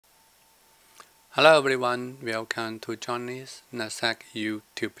Hello everyone, welcome to Johnny's NetSec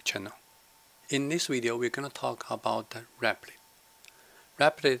YouTube channel. In this video, we're going to talk about Replit.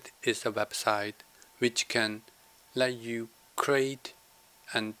 Replit is a website which can let you create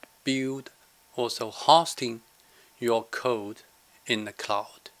and build, also hosting your code in the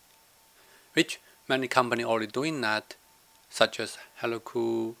cloud, which many companies already doing that, such as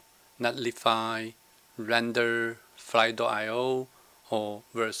HelloCool, Netlify, Render, Fly.io, or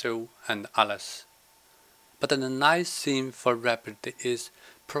Vercel and others. But the nice thing for Replit is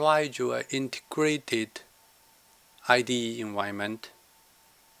provide you an integrated IDE environment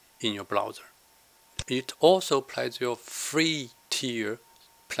in your browser. It also provides your free tier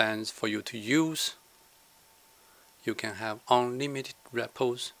plans for you to use. You can have unlimited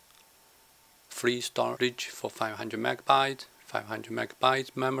repos, free storage for 500 megabytes, 500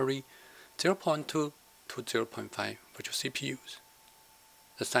 megabytes memory, 0.2 to 0.5 virtual CPUs.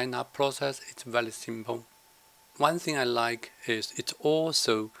 The sign-up process is very simple. One thing I like is it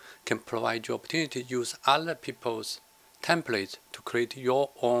also can provide you opportunity to use other people's templates to create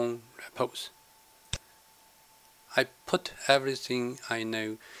your own repos. I put everything I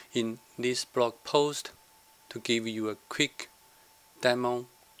know in this blog post to give you a quick demo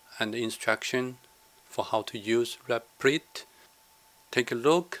and instruction for how to use Replit. Take a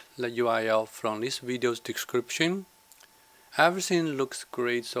look at the URL from this video's description. Everything looks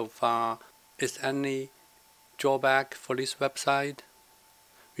great so far. Is any drawback for this website?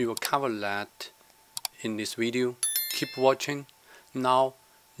 We will cover that in this video. Keep watching. Now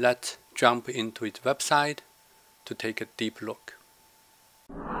let's jump into its website to take a deep look.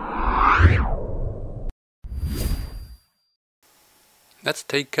 Let's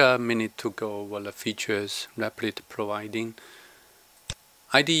take a minute to go over the features Replit providing.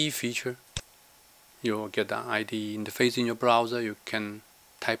 IDE feature. You'll get the IDE interface in your browser. You can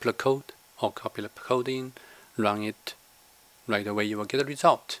type the code or copy the code in, run it. Right away you will get a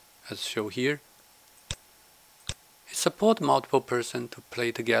result as shown here. It supports multiple persons to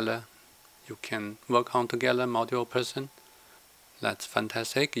play together. You can work on together, multiple person. That's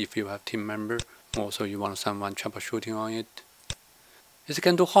fantastic if you have team member. Also you want someone troubleshooting on it. It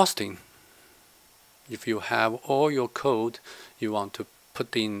can do hosting. If you have all your code you want to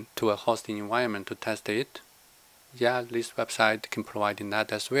put into a hosting environment to test it, yeah, this website can provide in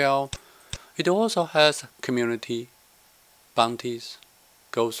that as well. It also has community bounties,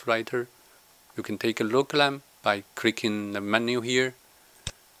 ghostwriter. You can take a look at them by clicking the menu here.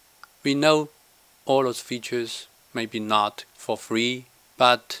 We know all those features maybe not for free,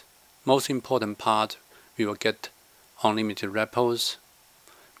 but most important part, we will get unlimited repos,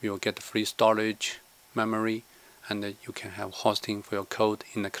 we will get free storage, memory, and you can have hosting for your code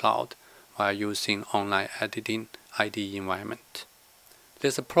in the cloud while using online editing IDE environment.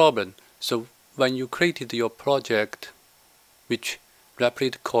 There's a problem. So when you created your project, which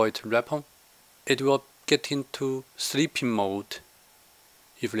Replit call it Repl, it will get into sleeping mode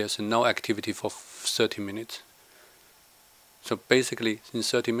if there's no activity for 30 minutes. So basically in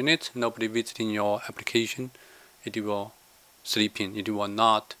 30 minutes, nobody visiting your application, it will sleeping, it will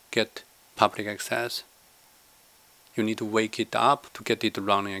not get public access. You need to wake it up to get it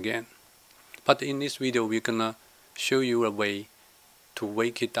running again. But in this video, we're gonna show you a way to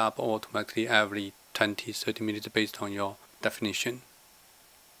wake it up automatically every 20-30 minutes based on your definition.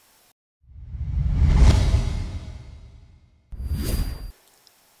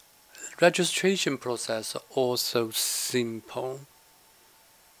 Registration process also simple.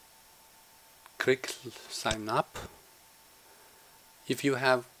 Click sign up. If you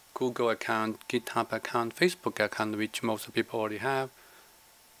have Google account, GitHub account, Facebook account, which most people already have,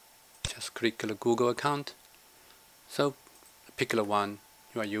 just click the Google account. So pick the one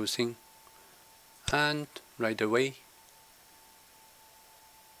you are using, and right away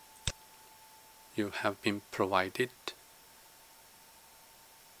you have been provided.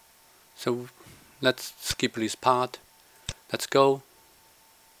 So let's skip this part. Let's go.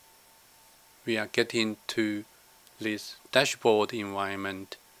 We are getting to this dashboard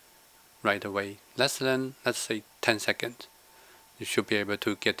environment right away. Let's say 10 seconds. You should be able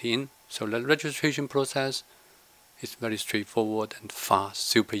to get in. So the registration process is very straightforward and fast,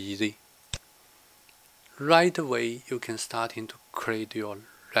 super easy. Right away you can start to create your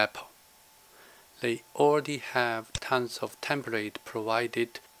repo. They already have tons of templates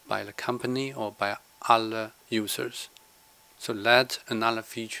provided by the company or by other users. So that's another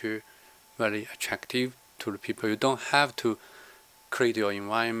feature very attractive to the people. You don't have to create your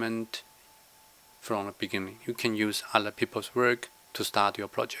environment from the beginning. You can use other people's work to start your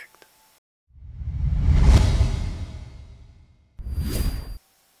project.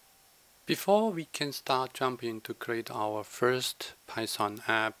 Before we can start jumping to create our first Python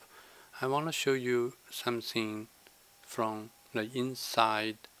app, I want to show you something from the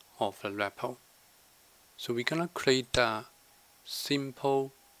inside of the Repl. So we're going to create a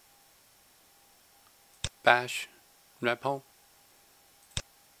simple bash Repl.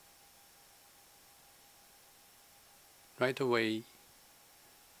 Right away,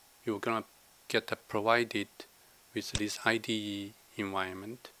 you're going to get provided with this IDE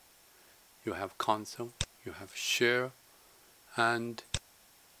environment. You have console, you have share, and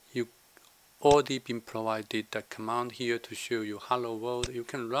you already been provided the command here to show you hello world. You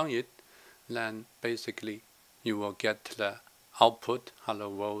can run it, then basically you will get the output hello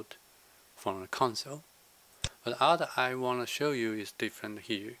world from the console. But what I want to show you is different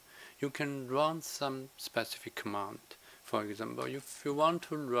here. You can run some specific command. For example, if you want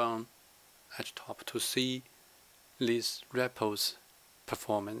to run htop to see this Repl's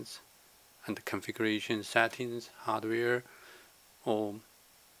performance and the configuration settings, hardware, or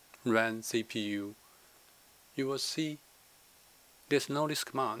RAM, CPU, you will see there's no this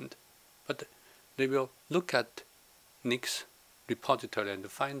command, but they will look at Nix repository and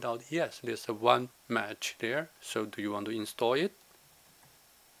find out, yes, there's a one match there, so do you want to install it?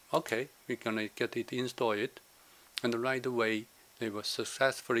 Okay, we're gonna get it installed, and right away they will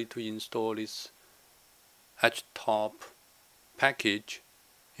successfully to install this htop package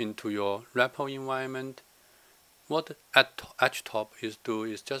into your Repl environment. What htop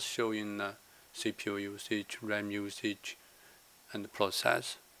is just showing CPU usage, RAM usage, and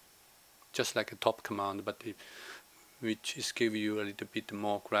process, just like a top command, but which is give you a little bit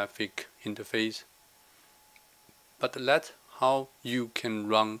more graphic interface. But that's how you can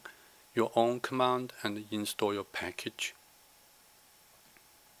run your own command and install your package.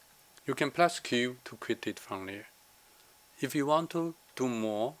 You can press Q to quit it from there. If you want to do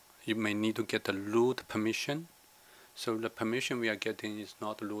more, you may need to get the root permission. So the permission we are getting is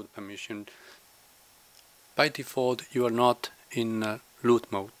not root permission. By default, you are not in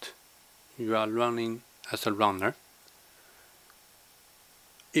root mode. You are running as a runner.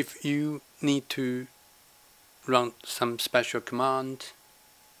 If you need to run some special command,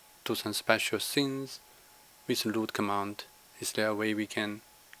 do some special things with root command, is there a way we can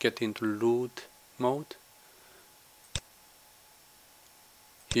get into root mode?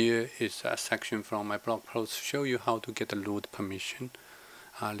 Here is a section from my blog post to show you how to get a root permission.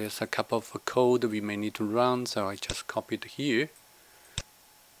 There's a couple of code we may need to run, so I just copied here.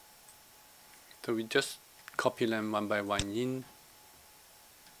 So we just copy them one by one in.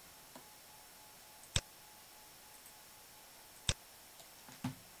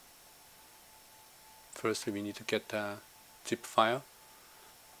 First, we need to get a zip file.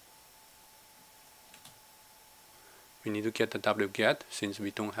 We need to get the wget, since we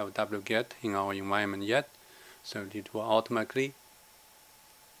don't have wget in our environment yet. So it will automatically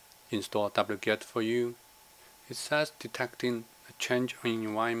install wget for you. It says detecting a change in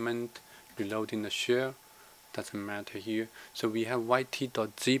environment, reloading the shell. Doesn't matter here. So we have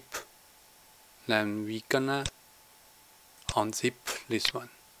yt.zip. Then we gonna unzip this one.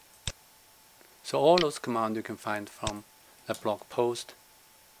 So all those commands you can find from the blog post.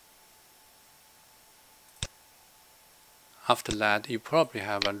 After that, you probably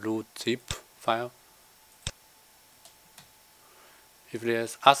have a root zip file. If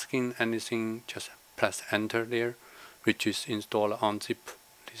there's asking anything, just press enter there, which is install unzip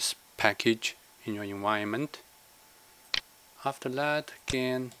this package in your environment. After that,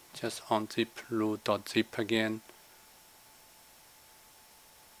 again, just unzip root.zip again.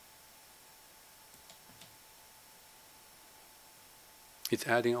 It's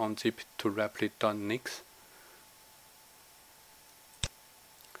adding unzip to replit.nix.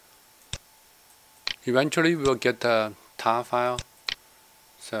 Eventually we'll get a tar file,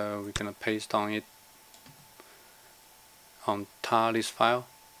 so we're gonna paste on it on tar this file.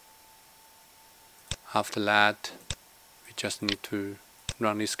 After that, we just need to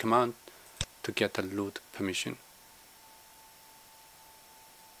run this command to get the root permission.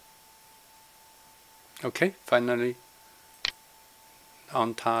 Okay, finally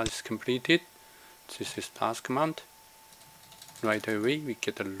on tar is completed. This is last command. Right away we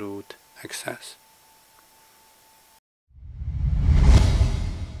get the root access.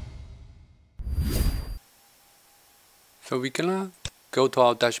 So we're gonna go to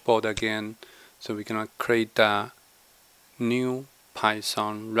our dashboard again. So we're gonna create a new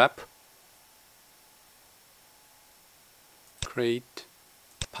Python rep. Create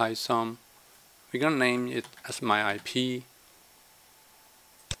Python. We're gonna name it as Myip,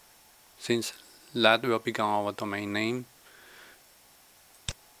 since that will become our domain name.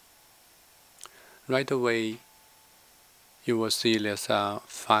 right away you will see there's a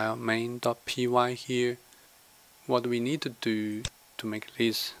file main.py here. What we need to do to make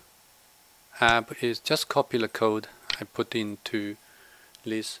this app is just copy the code I put into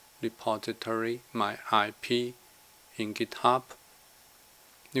this repository, my IP in GitHub.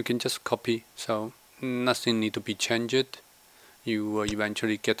 You can just copy, so nothing need to be changed. You will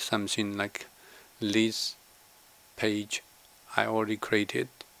eventually get something like this page I already created.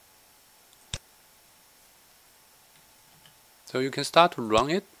 So you can start to run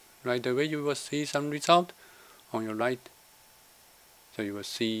it. Right away you will see some result on your right. So you will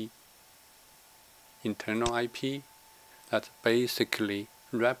see internal IP. That's basically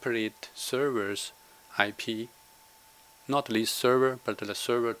Replit server's IP. Not this server, but the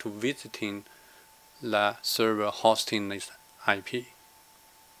server to visiting the server hosting this IP.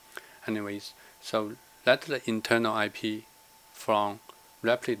 Anyways, so that's the internal IP from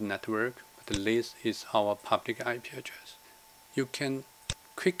Replit network, but this is our public IP address. You can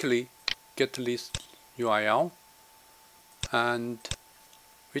quickly get this URL, and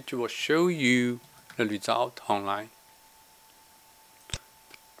which will show you the result online.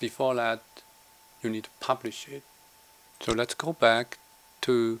 Before that, you need to publish it. So let's go back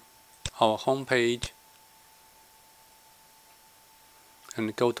to our home page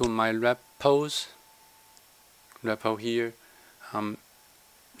and go to my repos, repo here.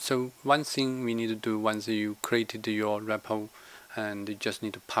 So one thing we need to do once you created your repo, and you just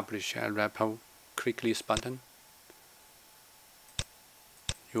need to publish a repo, click this button.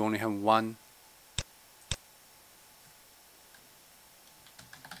 You only have one.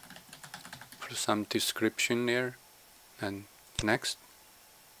 Put some description there, and next.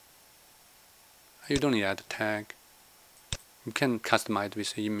 You don't need to add a tag. You can customize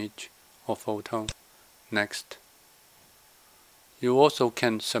with image or photo. Next. You also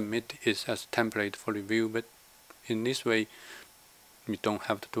can submit it as a template for review, but in this way you don't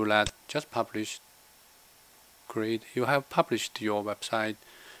have to do that. Just publish. Great, you have published your website,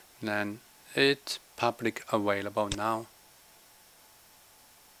 then it's public available now.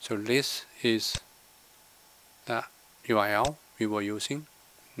 So this is the URL we were using.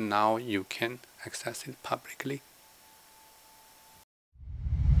 Now you can access it publicly.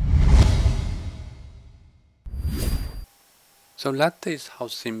 So that is how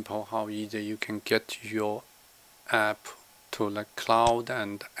simple, how easy you can get your app to the cloud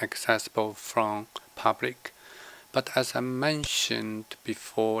and accessible from public. But as I mentioned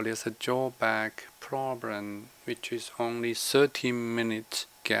before, there's a drawback problem, which is only 30 minutes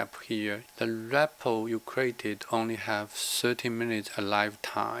gap here. The repo you created only have 30 minutes alive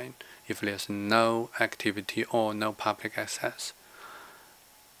time if there's no activity or no public access.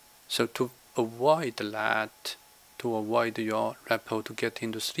 So to avoid that, to avoid your repo to get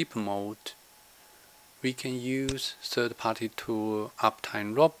into sleep mode, we can use third-party tool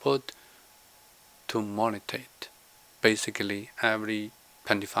UptimeRobot to monitor it. Basically, every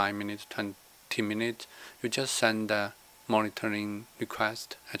 25 minutes, 20 minutes, you just send a monitoring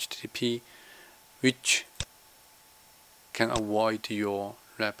request, HTTP, which can avoid your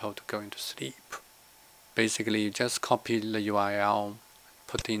repo to go into sleep. Basically, you just copy the URL,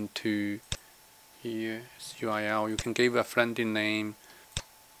 put into here URL. You can give a friendly name.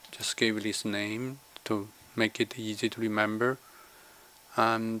 Just give this name to make it easy to remember.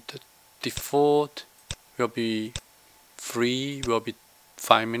 And the default will be free, will be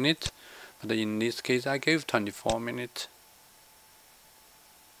 5 minutes, but in this case I gave 24 minutes.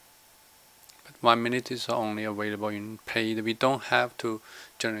 But 1 minute is only available in paid. We don't have to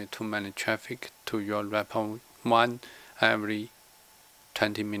generate too many traffic to your repo. One every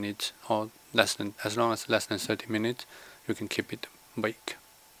 20 minutes or less than, as long as less than 30 minutes, you can keep it awake.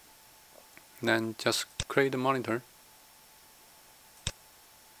 Then just create a monitor.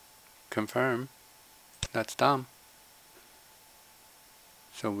 Confirm. That's done.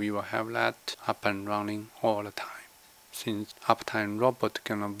 So we will have that up and running all the time, since UptimeRobot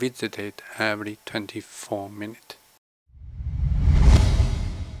gonna visit it every 24 minutes.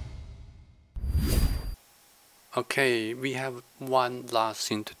 Okay, we have one last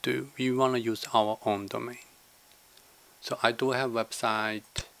thing to do. We want to use our own domain. So I do have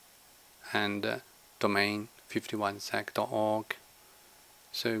website and domain 51sec.org.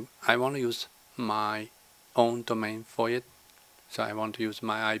 So I want to use my own domain for it. So I want to use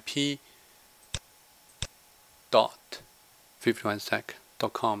my IP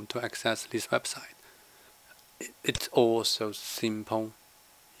 .51sec.com to access this website. It's also simple,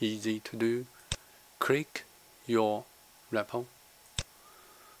 easy to do. Click your repo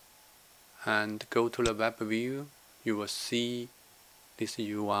and go to the web view. You will see this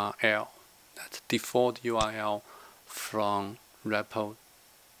URL. That's default URL from Repl,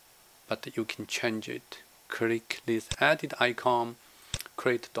 but you can change it. Click this edit icon,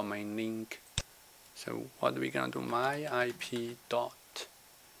 create domain link. So what we're gonna do,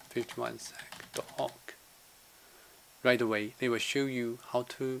 myip.51sec.org. Right away, they will show you how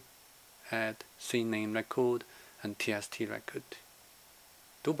to add CNAME record and TXT record.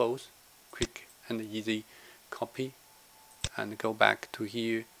 Do both, quick and easy. Copy and go back to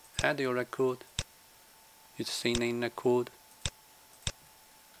here, add your record. It's CNAME record.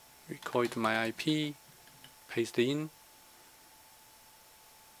 We call it myip, paste in,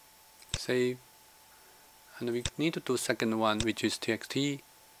 save, and we need to do second one, which is TXT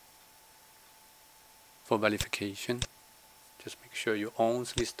for verification. Just make sure you own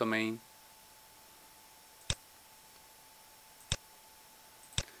this domain.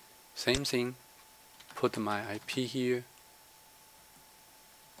 Same thing, put myip here,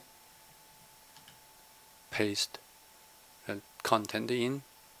 paste the content in,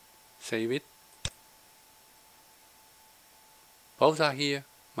 save it. Both are here,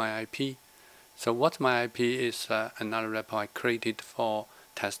 myip. So what myip is another repo I created for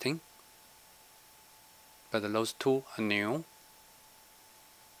testing, but those two are new.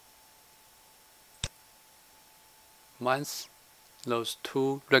 Once those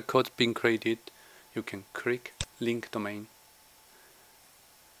two records being created, you can click link domain.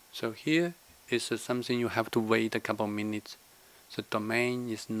 So here is something you have to wait a couple minutes. The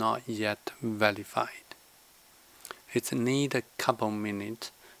domain is not yet verified. It needs a couple minutes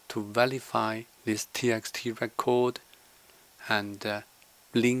to verify this TXT record and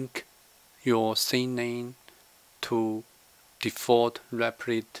link your CNAME to default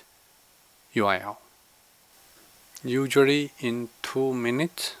Replit URL. Usually in 2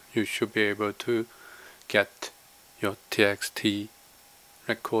 minutes you should be able to get your TXT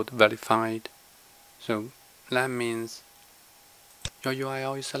record verified. So that means your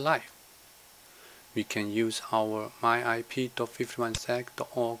URL is alive. We can use our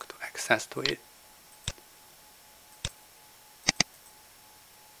myip.51sec.org to access to it.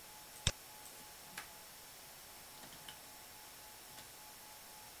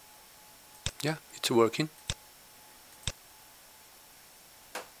 Yeah, it's working.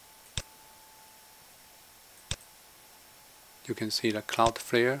 You can see the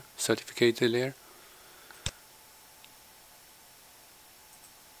Cloudflare certificate there.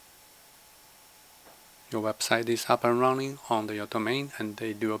 Your website is up and running on your domain, and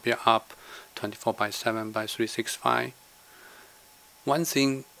they will be up 24x7x365. One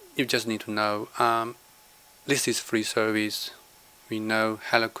thing you just need to know, this is free service. We know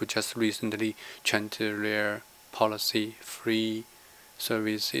Heroku just recently changed their policy. Free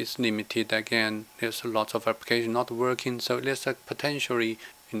service is limited again. There's a lot of applications not working, so there's potentially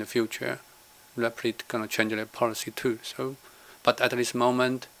in the future Replit gonna change their policy too. So, but at this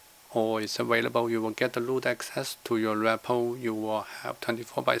moment, all is available. You will get the root access to your repo. You will have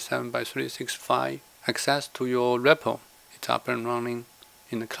 24x7x365 access to your repo. It's up and running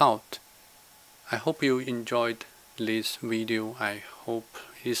in the cloud. I hope you enjoyed this video. I hope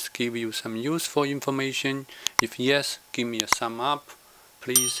this gives you some useful information. If yes, give me a thumb up,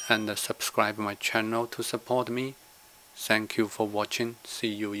 please, and subscribe my channel to support me. Thank you for watching. See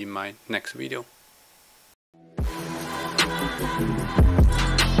you in my next video.